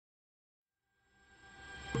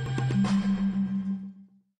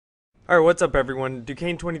Alright, what's up everyone?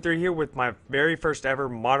 Duquesne23 here with my very first ever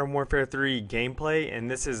Modern Warfare 3 gameplay,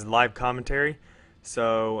 and this is live commentary.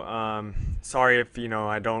 So, sorry if,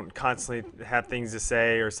 I don't constantly have things to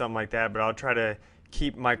say or something like that, but I'll try to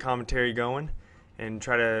keep my commentary going and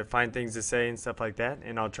try to find things to say and stuff like that,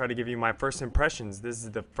 and I'll try to give you my first impressions. This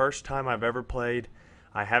is the first time I've ever played.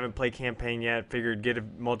 I haven't played campaign yet, figured get a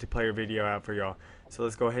multiplayer video out for y'all. So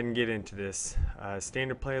let's go ahead and get into this.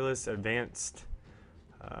 Standard playlist, advanced,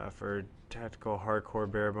 for tactical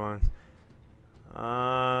hardcore bare bones.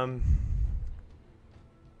 I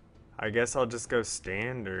guess I'll just go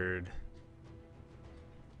standard.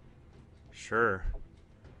 Sure.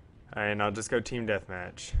 And I'll just go team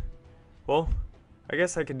deathmatch. Well, I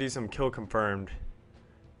guess I could do some kill confirmed.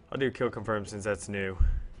 I'll do kill confirmed since that's new.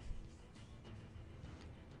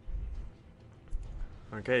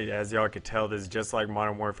 Okay, as y'all could tell, this is just like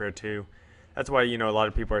Modern Warfare 2. That's why, a lot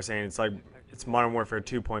of people are saying it's Modern Warfare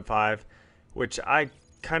 2.5, which I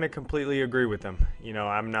kind of completely agree with them.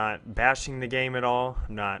 I'm not bashing the game at all.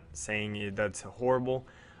 I'm not saying that's horrible.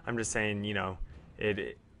 I'm just saying,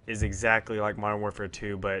 it is exactly like Modern Warfare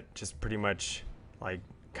 2, but just pretty much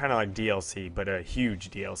kind of like DLC, but a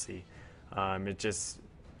huge DLC. It just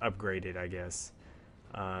upgraded, I guess.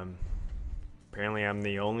 Apparently I'm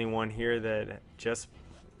the only one here that just,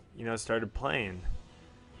 started playing.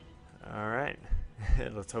 Alright.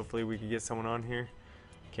 Let's hopefully we can get someone on here.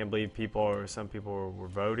 Can't believe some people were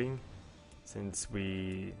voting since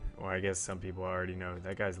I guess some people already know.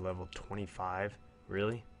 That guy's level 25.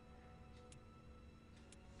 Really?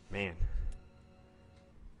 Man.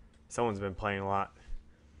 Someone's been playing a lot.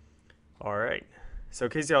 Alright. So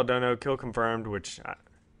in case y'all don't know, kill confirmed, which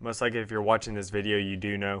most likely if you're watching this video you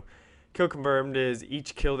do know. Kill confirmed is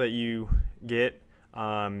each kill that you get,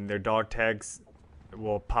 their dog tags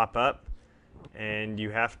will pop up and you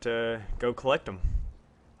have to go collect them.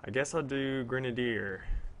 I guess I'll do Grenadier.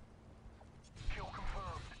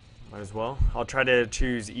 Might as well. I'll try to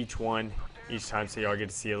choose each one each time so y'all get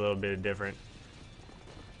to see a little bit different.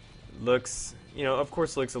 Looks, of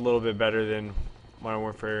course looks a little bit better than Modern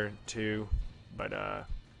Warfare 2, but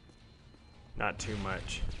not too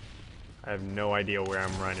much. I have no idea where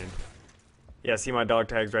I'm running. Yeah, see my dog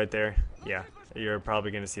tags right there? Yeah, you're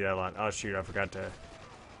probably going to see that a lot. Oh shoot, I forgot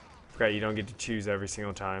you don't get to choose every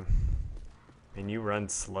single time. And you run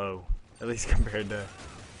slow, at least compared to...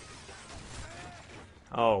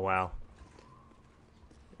 Oh wow.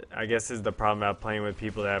 I guess this is the problem about playing with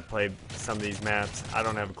people that have played some of these maps. I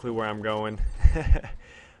don't have a clue where I'm going.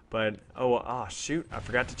 But, oh shoot, I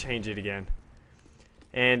forgot to change it again.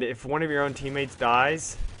 And if one of your own teammates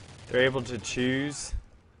dies, they're able to choose...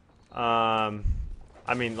 I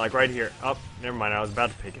mean, like right here. Oh, never mind. I was about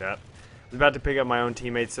to pick it up. I was about to pick up my own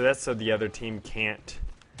teammates, so that's so the other team can't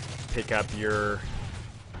pick up your,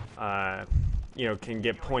 can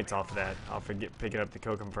get points off of that. Off of picking up the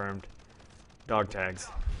kill confirmed dog tags.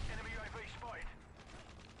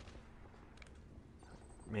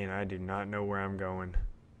 Man, I do not know where I'm going.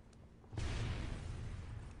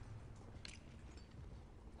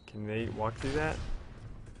 Can they walk through that?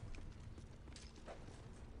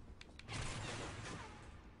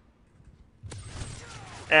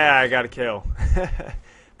 Yeah, I got a kill. But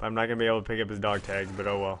I'm not going to be able to pick up his dog tags, but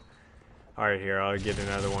oh well. Alright, here, I'll get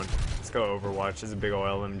another one. Let's go Overwatch. This is a big ol'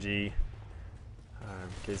 LMG. In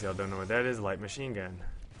case y'all don't know what that is, light machine gun.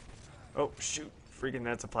 Oh, shoot. Freaking,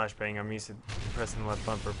 that's a flashbang. I'm used to pressing the left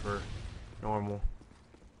bumper for normal.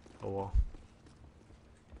 Oh well.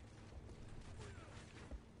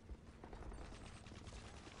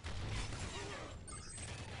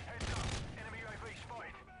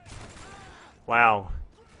 Wow.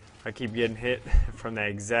 I keep getting hit from that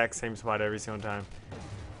exact same spot every single time.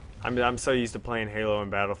 I'm so used to playing Halo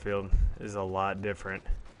and Battlefield. This is a lot different.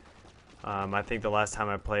 I think the last time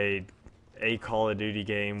I played a Call of Duty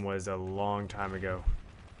game was a long time ago.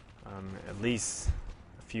 At least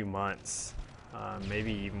a few months.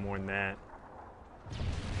 Maybe even more than that.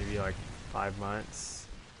 Maybe like 5 months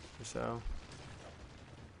or so.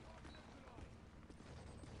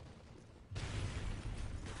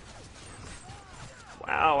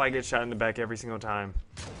 Wow, I get shot in the back every single time.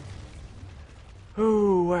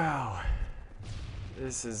 Ooh, wow.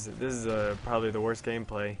 This is probably the worst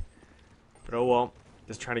gameplay. But oh well,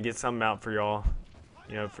 just trying to get something out for y'all.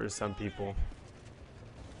 For some people.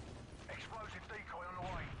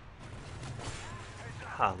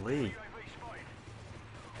 Golly.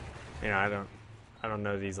 I don't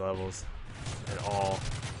know these levels at all.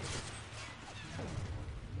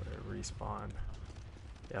 Respawn.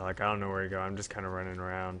 Yeah, I don't know where to go. I'm just kind of running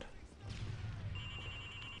around.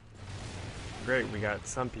 Great, we got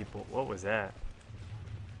some people. What was that?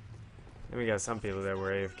 Then we got some people that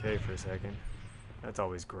were AFK for a second. That's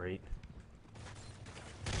always great.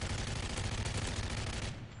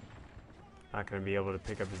 Not going to be able to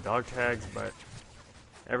pick up his dog tags, but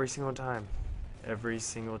every single time. Every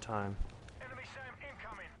single time. Enemy Sam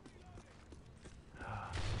incoming.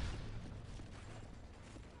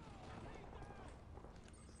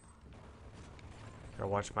 Gotta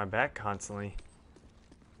watch my back constantly.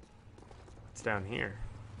 What's down here?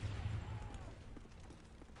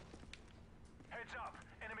 Heads up.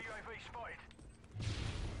 Enemy UAV spotted.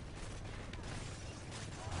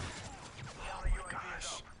 Oh my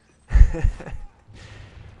gosh.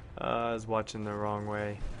 I was watching the wrong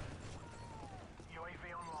way.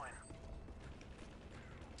 UAV online.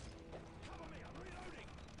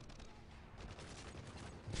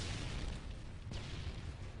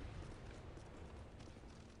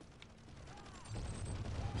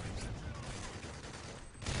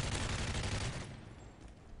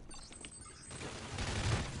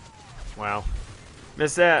 Wow.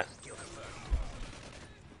 Missed that.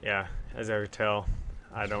 Yeah, as I could tell,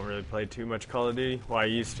 I don't really play too much Call of Duty. Well, I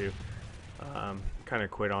used to. Kind of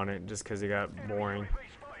quit on it just because it got boring.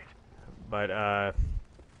 But, of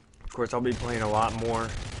course, I'll be playing a lot more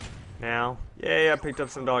now. Yay, I picked up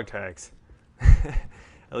some dog tags.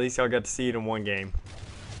 At least y'all got to see it in one game.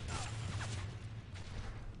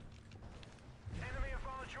 Enemy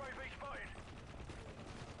advanced UAV spotted.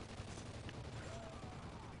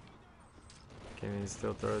 Can he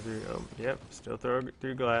still throw through? Oh, yep, still throw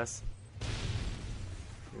through glass.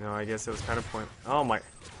 You know, I guess it was kind of point. Oh my!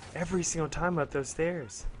 Every single time up those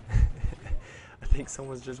stairs. I think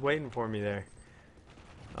someone's just waiting for me there.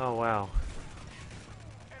 Oh wow.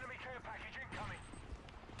 Enemy care package incoming.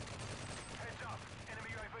 Heads up. Enemy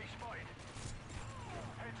UAV spotted.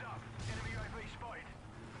 Heads up. Enemy UAV spotted.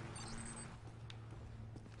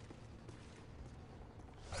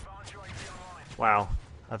 Advanced UAV online. Wow.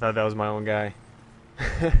 I thought that was my own guy.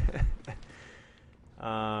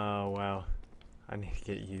 Oh wow. I need to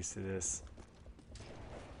get used to this.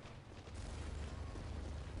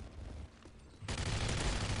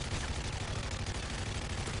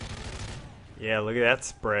 Yeah, look at that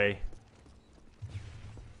spray.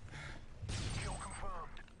 Kill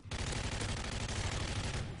confirmed.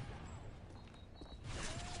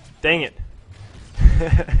 Dang it.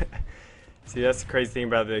 See, that's the crazy thing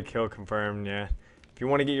about the kill confirmed, yeah. If you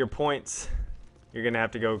want to get your points, you're going to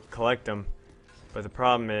have to go collect them. But the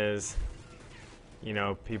problem is, you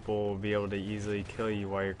know, people will be able to easily kill you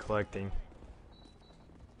while you're collecting.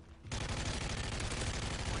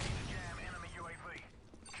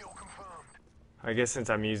 I guess since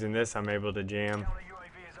I'm using this, I'm able to jam.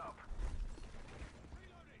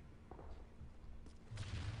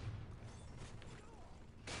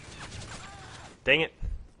 Dang it.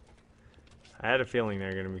 I had a feeling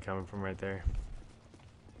they're going to be coming from right there.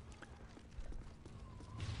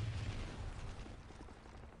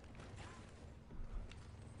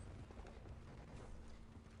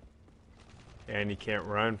 And you can't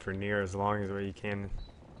run for near as long as what you can.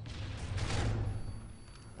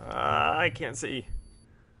 I can't see.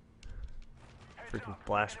 Freaking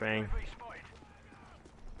flashbang.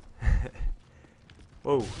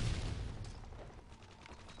 Whoa.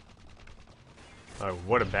 Oh,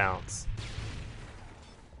 what a bounce.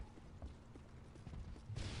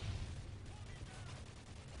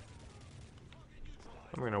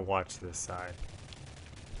 I'm gonna watch this side.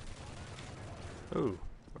 Ooh,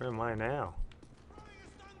 where am I now?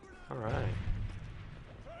 Alright.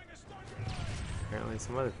 Apparently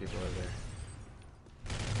some other people are there.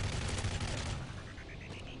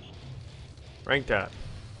 Ranked up.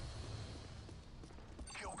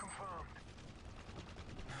 Kill confirmed.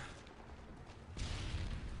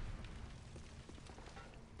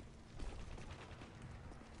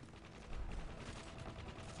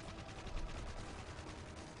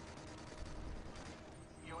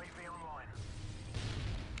 UAV online.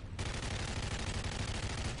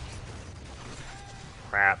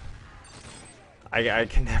 Crap. I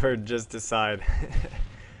can never just decide.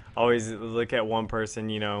 Always look at one person,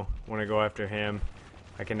 you know, want to go after him.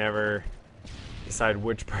 I can never decide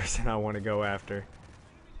which person I want to go after.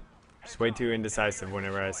 Just way too indecisive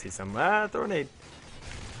whenever I see some. Ah, throw a nade.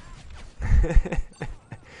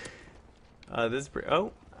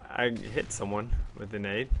 Oh, I hit someone with a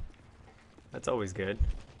nade. That's always good.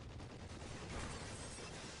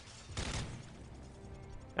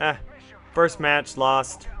 Ah, first match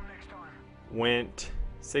lost. Went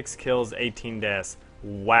 6 kills, 18 deaths.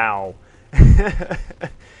 Wow.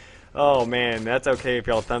 Oh man, that's okay if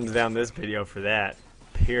y'all thumbs down this video for that.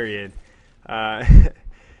 Period. Yeah,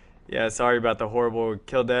 Yeah, sorry about the horrible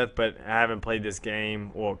kill death, but I haven't played this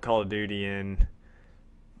game, well, Call of Duty, in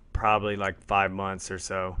probably like 5 months or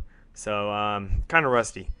so. So kind of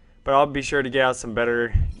rusty. But I'll be sure to get out some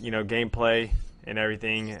better, gameplay and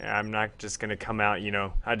everything. I'm not just gonna come out,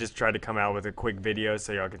 I just tried to come out with a quick video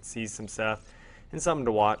so y'all can see some stuff and something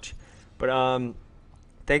to watch. But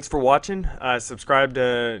thanks for watching. Subscribe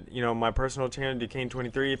to my personal channel,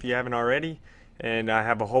 Duquesne23, if you haven't already. And I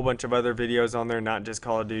have a whole bunch of other videos on there, not just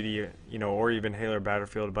Call of Duty, or even Halo or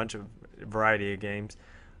Battlefield, a bunch of variety of games.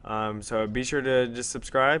 So be sure to just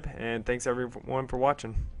subscribe, and thanks everyone for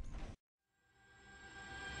watching.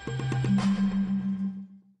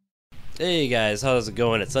 Hey guys, how's it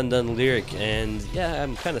going? It's Undone Lyric, and yeah,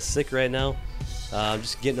 I'm kind of sick right now. I'm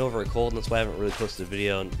just getting over a cold, and that's why I haven't really posted a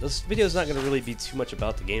video. And this video is not going to really be too much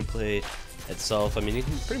about the gameplay itself. I mean, you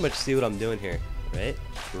can pretty much see what I'm doing here, right?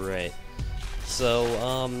 Right. So,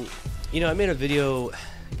 I made a video,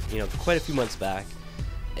 quite a few months back,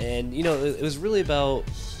 and, it was really about,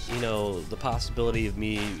 the possibility of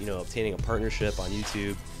me, obtaining a partnership on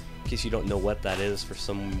YouTube. In case you don't know what that is for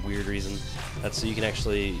some weird reason, that's so you can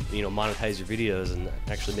actually, monetize your videos and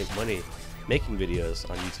actually make money making videos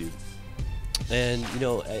on YouTube. And,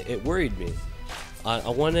 it worried me.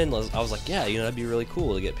 On one end, I was like, yeah, that'd be really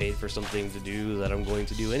cool to get paid for something to do that I'm going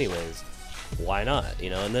to do anyways. Why not,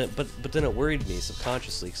 and then but then it worried me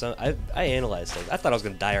subconsciously, because I analyzed things. I thought I was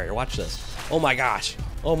gonna die right here. Watch this. Oh my gosh,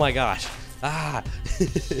 ah.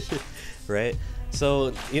 Right.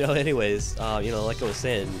 So anyways, like I was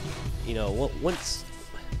saying, once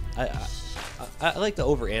I like to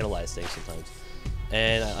overanalyze things sometimes,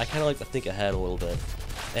 and I kind of like to think ahead a little bit.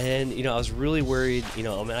 And I was really worried,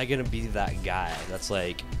 am I gonna be that guy that's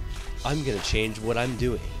like, I'm gonna change what I'm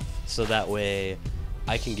doing so that way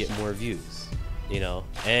I can get more views,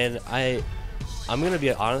 and I'm gonna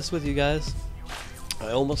be honest with you guys, I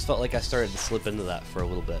almost felt like I started to slip into that for a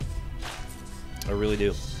little bit. I really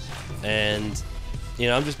do. And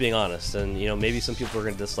I'm just being honest, and maybe some people are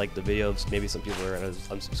gonna dislike the videos, maybe some people are gonna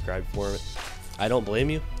unsubscribe for it. I don't blame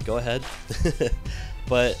you, go ahead.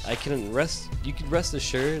 But you can rest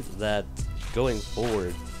assured that going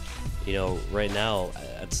forward, right now,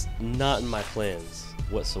 it's not in my plans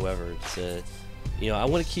whatsoever to, I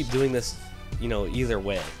want to keep doing this, either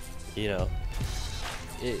way, I'm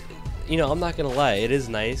not gonna lie, it is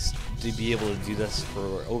nice to be able to do this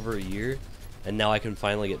for over a year, and now I can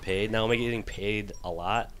finally get paid. Now, am I getting paid a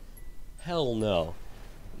lot? Hell no.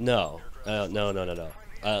 No. No.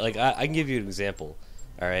 Like, I can give you an example,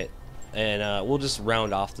 alright? And we'll just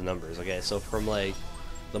round off the numbers, okay? So from, like,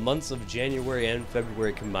 the months of January and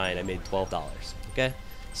February combined, I made $12, okay?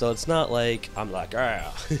 So it's not like I'm like,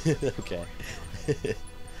 ah, okay.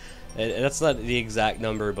 And that's not the exact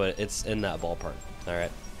number, but it's in that ballpark,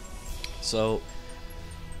 alright? So,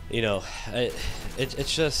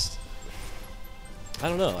 it's just, I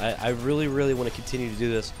don't know. I really, really want to continue to do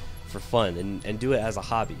this for fun and do it as a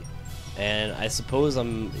hobby. And I suppose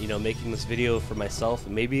I'm, making this video for myself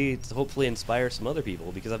and maybe to hopefully inspire some other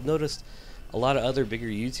people, because I've noticed a lot of other bigger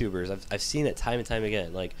YouTubers, I've seen it time and time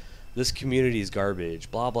again, like, this community is garbage,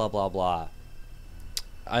 blah, blah, blah, blah.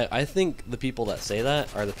 I think the people that say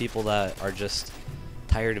that are the people that are just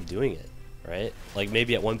tired of doing it, right? Like,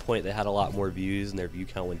 maybe at one point they had a lot more views and their view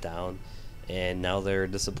count went down, and now they're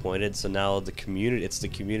disappointed, so now it's the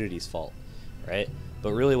community's fault, right?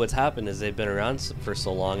 But really what's happened is they've been around for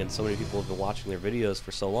so long, and so many people have been watching their videos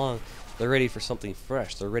for so long, they're ready for something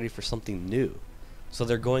fresh, they're ready for something new. So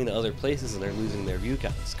they're going to other places and they're losing their view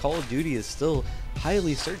counts. Call of Duty is still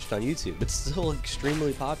highly searched on YouTube. It's still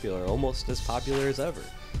extremely popular, almost as popular as ever.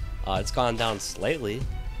 It's gone down slightly,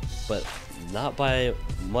 but not by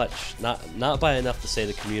much, not by enough to say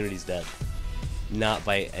the community's dead. Not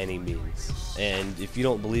by any means. And if you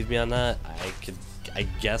don't believe me on that, I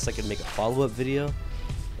guess I could make a follow-up video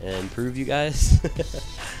and prove you guys.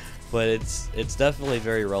 But it's definitely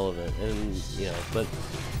very relevant, and but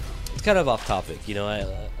it's kind of off topic.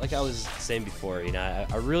 Like I was saying before, I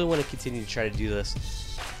really want to continue to try to do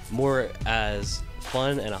this more as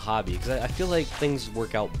fun and a hobby, because I feel like things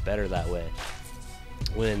work out better that way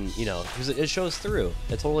when because it shows through.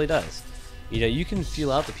 It totally does. You can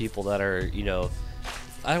feel out the people that are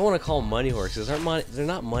I don't want to call them money whores, because they're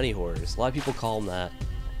not money whores. A lot of people call them that.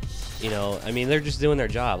 I mean, they're just doing their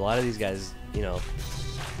job. A lot of these guys,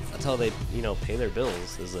 that's how they, pay their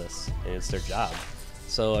bills, is this, and it's their job.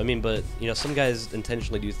 So, I mean, but, some guys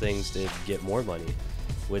intentionally do things to get more money,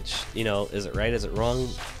 which, is it right, is it wrong?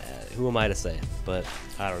 Who am I to say? But,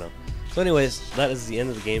 I don't know. So anyways, that is the end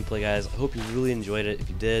of the gameplay, guys. I hope you really enjoyed it. If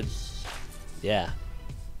you did, yeah,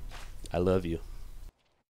 I love you.